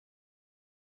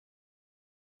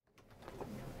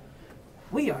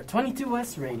We are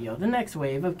 22S Radio, the next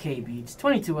wave of K-Beats.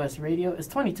 22S Radio is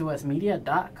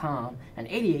 22smedia.com and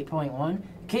 88.1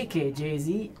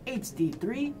 KKJZ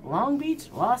HD3 Long Beach,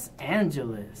 Los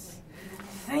Angeles.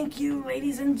 Thank you,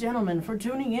 ladies and gentlemen, for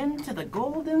tuning in to the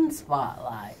Golden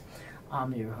Spotlight.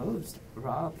 I'm your host,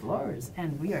 Rob Flores,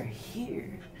 and we are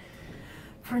here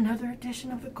for another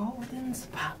edition of the Golden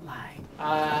Spotlight.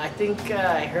 I think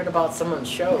I heard about someone's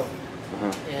show.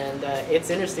 And it's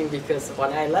interesting because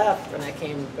when I left and I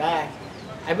came back,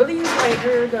 I believe I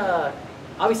heard,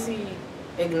 obviously,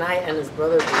 Ignite and his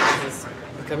brother is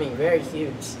becoming very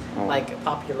huge, like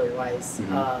popular-wise.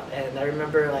 And I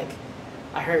remember, like,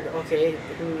 I heard, okay,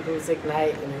 who's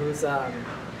Ignite and who's, oh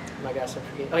my gosh, I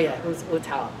forget. Oh yeah, who's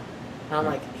Utao? And I'm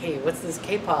like, hey, what's this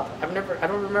K-pop? I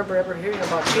don't remember ever hearing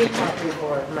about K-pop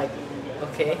before. I'm like,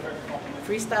 okay.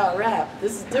 Freestyle rap,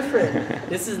 this is different.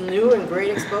 This is new and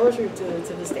great exposure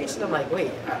to the station. I'm like,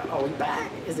 wait, are we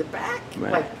back? Is it back?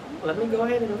 Right. Like, let me go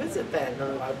ahead and visit then.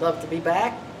 I'd love to be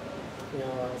back. You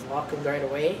know, I was welcomed right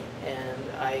away,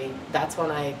 and that's when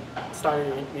I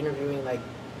started interviewing like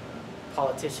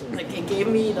politicians. Like, it gave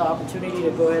me the opportunity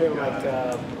to go ahead and like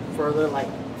further like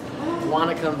want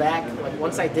to come back. Like,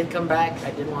 once I did come back, I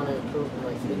did want to improve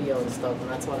my video and stuff, and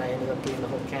that's when I ended up getting the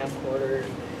whole camcorder,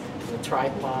 the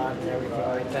tripod and everything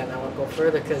like that. And I want to go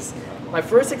further because my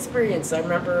first experience, I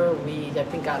remember I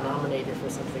think got nominated for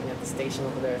something at the station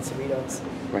over there at Cerritos.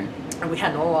 Right. And we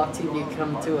had Norwalk TV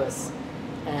come to us,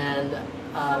 and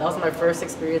that was my first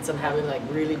experience on having like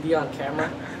really be on camera,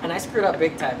 and I screwed up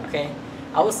big time. Okay,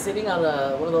 I was sitting on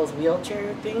one of those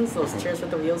wheelchair things, those chairs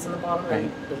with the wheels in the bottom, and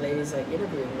the ladies like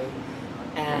interviewing me,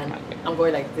 and I'm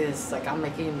going like this, like I'm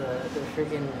making the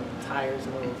freaking tires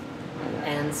move.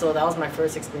 And so that was my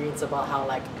first experience about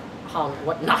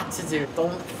what not to do.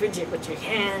 Don't fidget with your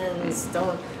hands.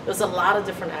 There's a lot of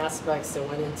different aspects that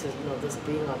went into this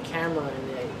being on camera,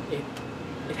 and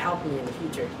it helped me in the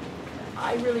future.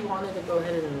 I really wanted to go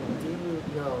ahead and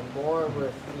do more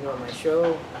with my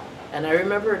show, and I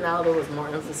remember now there was more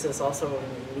emphasis also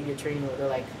in media training where they're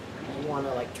like, you want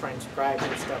to like transcribe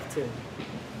your stuff too.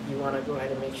 You want to go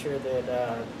ahead and make sure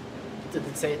that the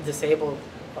disabled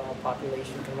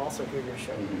population can also hear your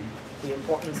show. The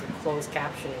importance of closed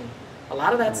captioning. A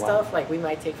lot of that stuff, like, we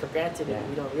might take for granted and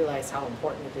we don't realize how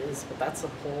important it is, but that's a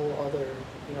whole other,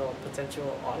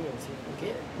 potential audience you can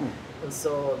get. And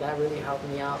so that really helped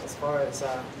me out as far as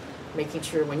making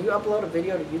sure when you upload a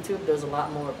video to YouTube, there's a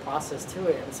lot more process to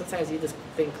it. And sometimes you just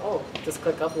think, oh, just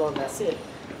click upload, that's it.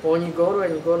 But when you go to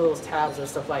it and you go to those tabs, there's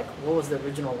stuff like, what was the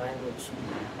original language?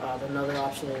 Another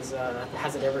option is,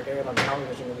 has it ever aired on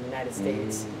television in the United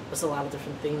States? There's a lot of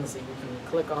different things that you can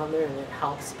click on there, and it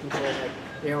helps people like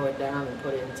narrow it down and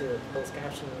put it into closed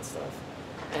captioning and stuff.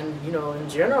 And in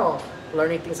general,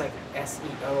 learning things like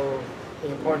SEO,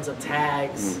 the importance of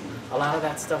tags, a lot of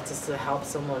that stuff just to help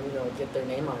someone, get their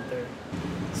name out there.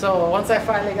 So once I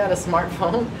finally got a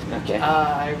smartphone,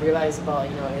 I realized about,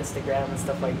 Instagram and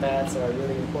stuff like that, so I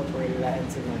really incorporated that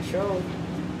into my show.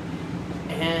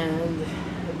 And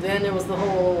then it was the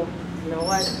whole,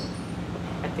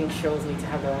 I think shows need to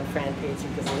have their own fan page,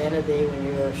 because at the end of the day, when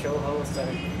you're a show host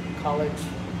at college,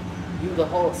 you, the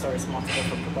host, are responsible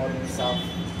for promoting yourself.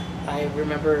 I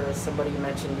remember somebody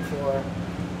mentioned before,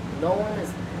 no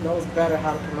one knows better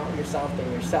how to promote yourself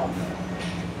than yourself.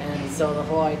 And so the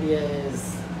whole idea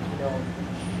is,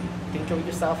 think of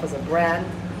yourself as a brand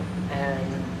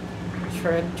and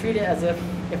treat it as if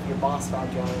your boss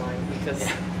found you online, because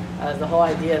the whole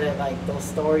idea that like those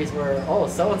stories where, oh,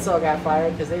 so-and-so got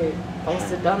fired because they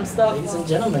posted dumb stuff. Ladies and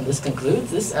gentlemen, this concludes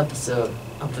this episode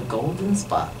of the Golden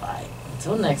Spotlight.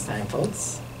 Until next time,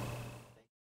 folks.